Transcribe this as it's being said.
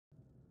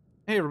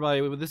Hey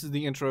everybody, this is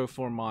the intro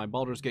for my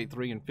Baldur's Gate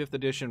 3 and 5th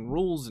edition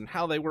rules and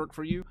how they work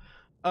for you.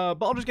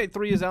 Baldur's Gate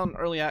 3 is out in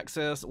early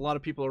access. A lot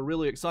of people are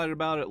really excited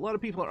about it. A lot of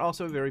people are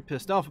also very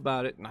pissed off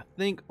about it, and I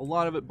think a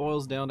lot of it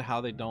boils down to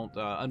how they don't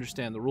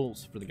understand the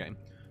rules for the game.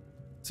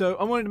 So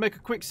I wanted to make a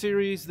quick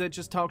series that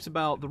just talks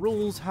about the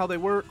rules, how they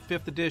work,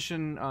 5th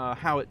edition,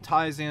 how it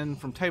ties in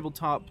from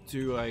tabletop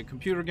to a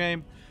computer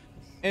game,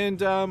 and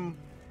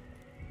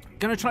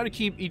gonna try to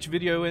keep each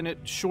video in it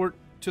short,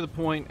 to the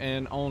point,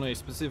 and on a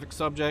specific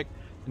subject,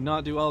 and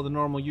not do all the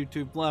normal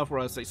YouTube fluff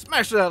where I say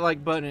smash that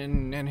like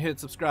button and hit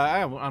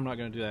subscribe. I'm not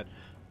going to do that.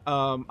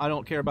 I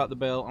don't care about the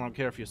bell. I don't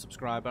care if you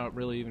subscribe. I don't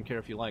really even care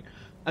if you like.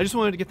 I just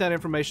wanted to get that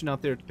information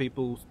out there to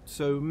people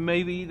so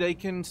maybe they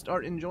can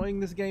start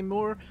enjoying this game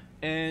more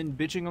and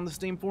bitching on the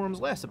Steam forums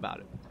less about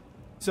it.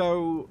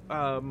 So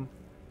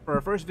for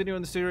our first video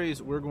in the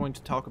series, we're going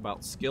to talk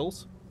about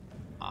skills,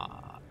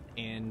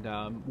 and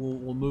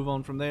we'll move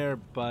on from there.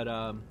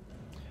 But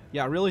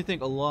yeah, I really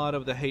think a lot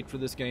of the hate for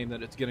this game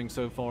that it's getting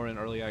so far in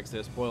early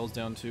access boils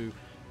down to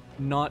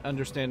not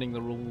understanding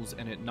the rules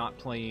and it not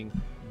playing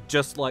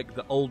just like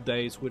the old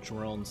days, which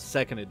were on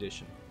 2nd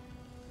edition.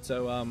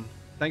 So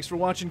thanks for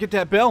watching. Get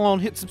that bell on,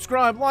 hit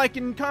subscribe, like,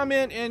 and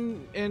comment,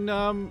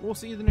 and we'll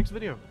see you in the next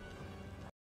video.